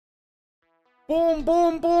Boom,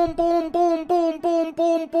 boom, boom, boom, boom, boom, boom, boom,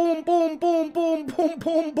 boom, boom, boom, boom, boom, boom,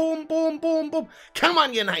 boom, boom, boom, boom. Come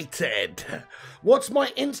on, United. What's my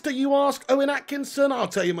Insta, you ask? Owen Atkinson? I'll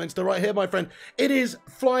tell you my Insta right here, my friend. It is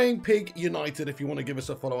Flying Pig United, if you want to give us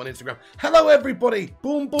a follow on Instagram. Hello, everybody.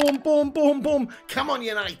 Boom, boom, boom, boom, boom. Come on,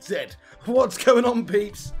 United. What's going on,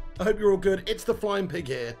 peeps? I hope you're all good. It's the Flying Pig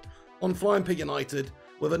here on Flying Pig United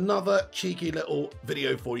with another cheeky little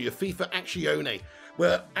video for you. FIFA Accione.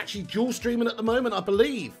 We're actually dual streaming at the moment, I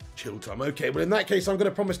believe. Chill time. Okay, well, in that case, I'm going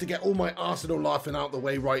to promise to get all my Arsenal laughing out the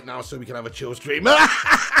way right now so we can have a chill stream. The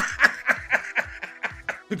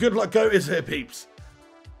good luck goat is here, peeps.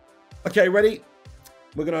 Okay, ready?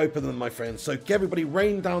 We're going to open them, my friends. So everybody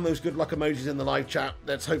rain down those good luck emojis in the live chat.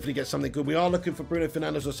 Let's hopefully get something good. We are looking for Bruno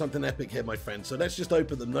Fernandes or something epic here, my friends. So let's just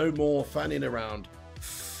open them. No more fanning around.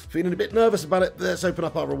 Feeling a bit nervous about it. Let's open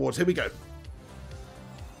up our rewards. Here we go.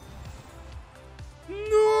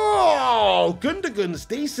 No, Gundogan's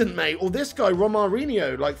decent, mate. Or this guy,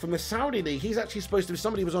 Romarinho, like from the Saudi league, he's actually supposed to be,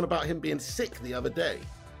 somebody was on about him being sick the other day.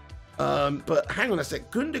 But hang on a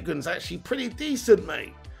sec, Gundogan's actually pretty decent,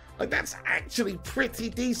 mate. Like, that's actually pretty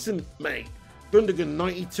decent, mate. Gundogan,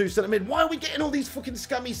 92 centre mid. Why are we getting all these fucking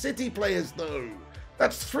scummy City players, though?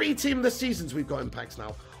 That's 3 team of the seasons we've got in packs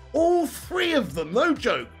now. All 3 of them, no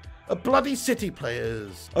joke, are bloody City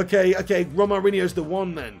players. Okay, Romarinho's the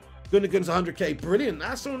one then. Gundogan's 100k. Brilliant.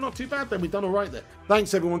 That's all not too bad then. We've done all right there.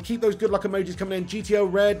 Thanks, everyone. Keep those good luck emojis coming in. GTO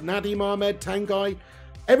Red, Nadim Ahmed, Tangai.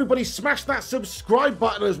 Everybody smash that subscribe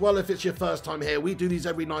button as well if it's your first time here. We do these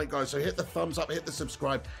every night, guys. So hit the thumbs up, hit the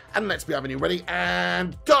subscribe, and let's be having you ready.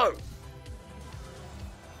 And go!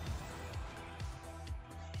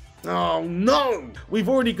 Oh, no! We've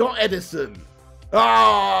already got Edison.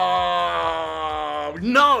 Oh,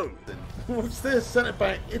 no! What's this?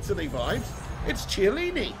 Centre-back Italy vibes. It's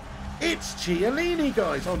Chiellini. It's Chiellini,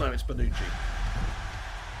 guys. Oh, no, it's Bonucci.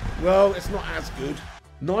 Well, it's not as good.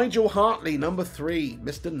 Nigel Hartley, number 3.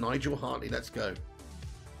 Mr. Nigel Hartley. Let's go.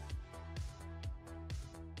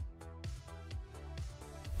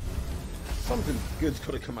 Something good's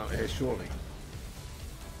got to come out here, surely.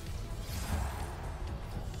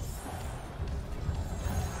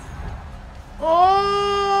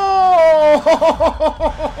 Oh!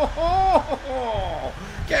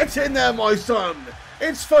 Get in there, my son.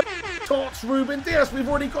 It's for Tots, Ruben Diaz. We've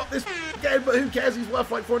already got this again, but who cares? He's worth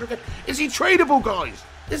like 400k. Is he tradable, guys?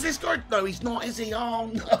 Is this guy? No, he's not, is he? Oh,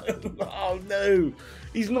 no. Oh, no.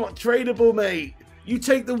 He's not tradable, mate. You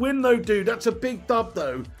take the win, though, dude. That's a big dub,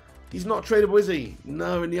 though. He's not tradable, is he?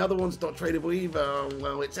 No, and the other one's not tradable either. Oh,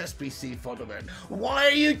 well, it's SBC fodder, man. Why are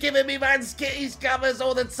you giving me Man Skitty's covers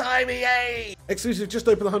all the time, EA? Exclusive, just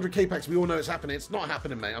open the 100k packs. We all know it's happening. It's not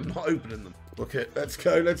happening, mate. I'm not opening them. Okay, let's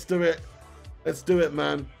go. Let's do it. Let's do it,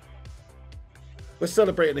 man. We're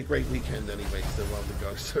celebrating a great weekend anyway, still around the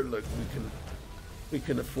go. So look, we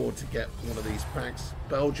can afford to get one of these packs.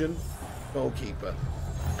 Belgian goalkeeper.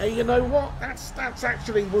 Hey, you know what? That's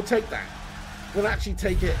actually, we'll take that. We'll actually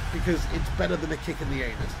take it because it's better than a kick in the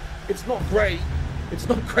anus. It's not great. It's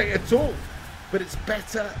not great at all. But it's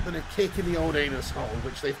better than a kick in the old anus hole,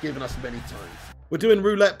 which they've given us many times. We're doing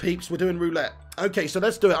roulette, peeps. We're doing roulette. Okay, so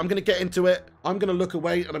let's do it. I'm going to get into it. I'm going to look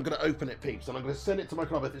away, and I'm going to open it, peeps. And I'm going to send it to my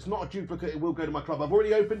club. If it's not a duplicate, it will go to my club. I've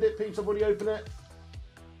already opened it, peeps. I've already opened it.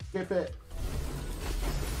 Skip it.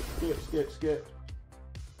 Skip.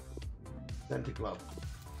 Send to club.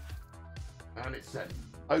 And it's sent.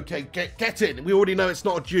 Okay, get in. We already know it's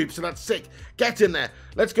not a dupe, so that's sick. Get in there.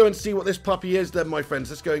 Let's go and see what this puppy is then, my friends.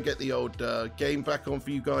 Let's go and get the old game back on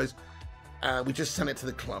for you guys. We just sent it to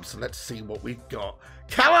the club, so let's see what we've got.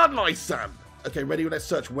 Come on, my son. Okay, ready? Let's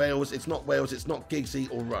search Wales. It's not Wales. It's not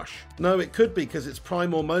Giggsy or Rush. No, it could be because it's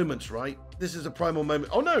Primal Moments, right? This is a Primal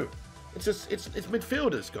Moment. Oh, no. It's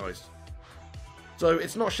midfielders, guys. So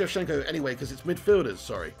it's not Shevchenko anyway because it's midfielders,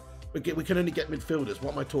 sorry. We can only get midfielders.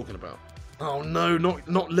 What am I talking about? Oh, no, not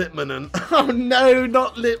Litmanen. Oh, no,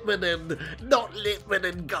 not Litmanen. Not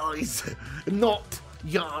Litmanen, guys. Not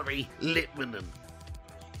Yari Litmanen.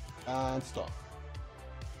 And stop.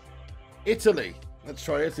 Italy. Let's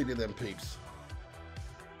try Italy then, peeps.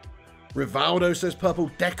 Rivaldo says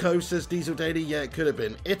purple. Deco says Diesel Daily. Yeah, it could have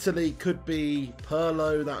been. Italy could be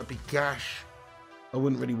Perlo. That would be Gash. I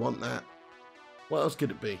wouldn't really want that. What else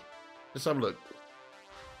could it be? Let's have a look.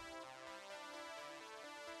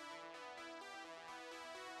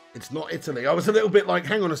 It's not Italy. I was a little bit like,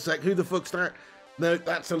 hang on a sec, who the fuck's that? No,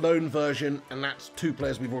 that's a loan version, and that's 2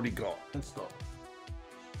 players we've already got. Let's stop.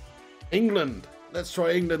 England. Let's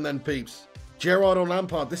try England then, peeps. Gerrard or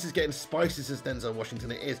Lampard. This is getting spicy, says Denzel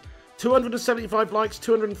Washington. It is. 275 likes,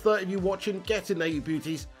 230 of you watching. Get in there, you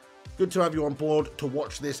beauties. Good to have you on board to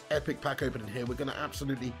watch this epic pack opening here. We're going to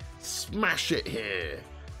absolutely smash it here.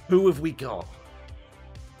 Who have we got?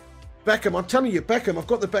 Beckham. I'm telling you, Beckham. I've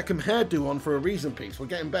got the Beckham hairdo on for a reason, peeps. We're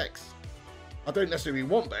getting Becks. I don't necessarily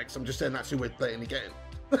want Becks. I'm just saying that's who we're blatantly getting.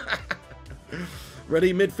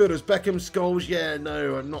 Ready? Midfielders. Beckham, Scholes. Yeah,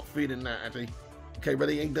 no, I'm not feeling that, actually. Okay,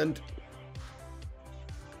 ready? England.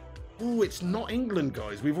 Oh, it's not England,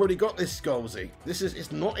 guys. We've already got this Scholesy.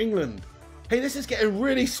 It's not England. Hey, this is getting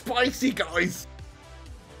really spicy, guys.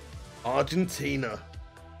 Argentina.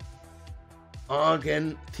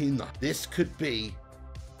 This could be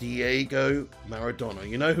Diego Maradona.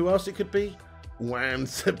 You know who else it could be? Juan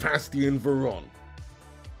Sebastian Veron.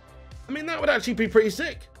 I mean, that would actually be pretty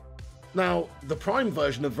sick. Now, the prime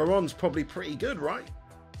version of Veron's probably pretty good, right?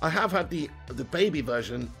 I have had the baby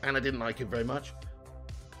version, and I didn't like it very much.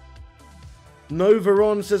 No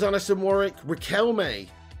Veron, says Alison Warwick. Riquelme.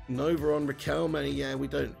 No Veron, Riquelme. Yeah, we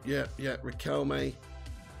don't. Yeah, Riquelme.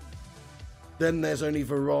 Then there's only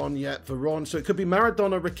Veron. Yeah, Veron. So it could be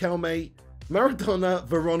Maradona, Riquelme. Maradona,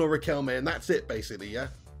 Veron, or Riquelme. And that's it, basically, yeah?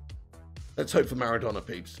 Let's hope for Maradona,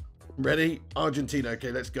 peeps. Ready? Argentina.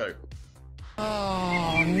 Okay, let's go.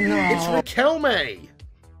 Oh, no. It's Riquelme.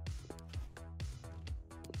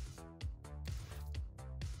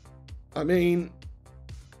 I mean,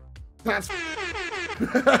 that's...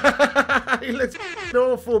 He looks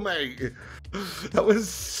awful, mate. That was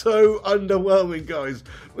so underwhelming, guys.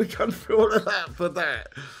 We gone through all of that for that.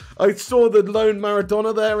 I saw the lone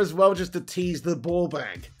Maradona there as well, just to tease the ball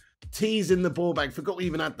bag. Tease in the ball bag. Forgot we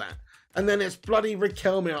even had that. And then it's bloody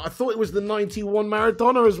Riquelme. I thought it was the 91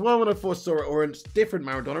 Maradona as well when I first saw it, or it's different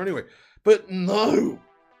Maradona anyway. But no.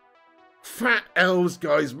 Fat L's,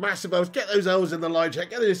 guys. Massive L's. Get those L's in the live chat.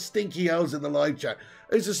 Get those stinky L's in the live chat.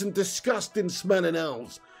 Those are some disgusting smelling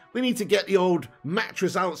L's. We need to get the old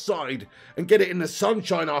mattress outside and get it in the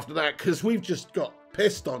sunshine after that, because we've just got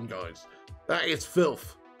pissed on, guys. That is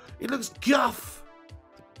filth. It looks guff.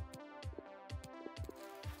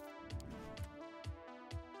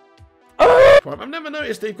 I've never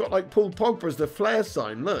noticed they've got like Paul Pogba as the flare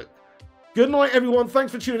sign. Look. Good night, everyone.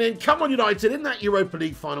 Thanks for tuning in. Come on, United, in that Europa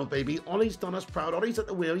League final, baby. Ollie's done us proud. Ollie's at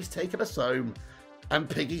the wheel. He's taken us home. And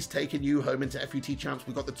Piggy's taking you home into FUT Champs.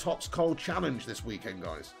 We've got the Tots Cold Challenge this weekend,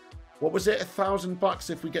 guys. What was it? $1,000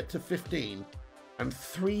 if we get to 15. And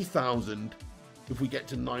 3,000 if we get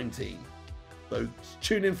to 19. So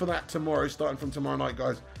tune in for that tomorrow, starting from tomorrow night,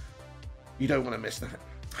 guys. You don't want to miss that.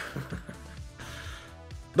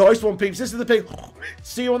 Nice one, peeps. This is the pig.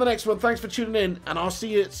 See you on the next one. Thanks for tuning in, and I'll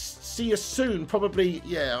see you soon. Probably,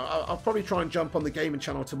 yeah. I'll probably try and jump on the gaming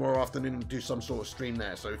channel tomorrow afternoon and do some sort of stream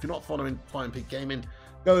there. So if you're not following Flying Pig Gaming,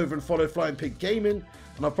 go over and follow Flying Pig Gaming,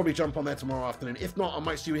 and I'll probably jump on there tomorrow afternoon. If not, I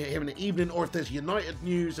might see you here in the evening, or if there's United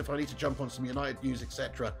news, if I need to jump on some United news,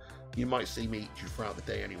 etc., you might see me throughout the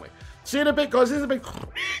day anyway. See you in a bit, guys. This is a big.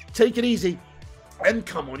 Take it easy, and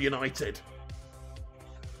come on, United.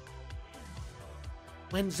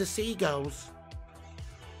 When's the seagulls?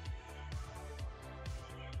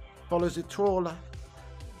 Follows a trawler.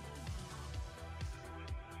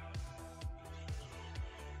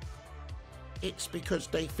 It's because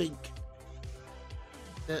they think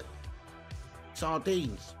that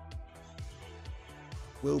sardines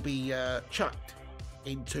will be chucked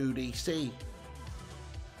into the sea.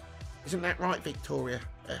 Isn't that right, Victoria?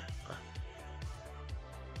 Yeah.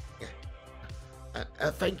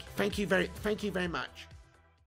 Thank you very much.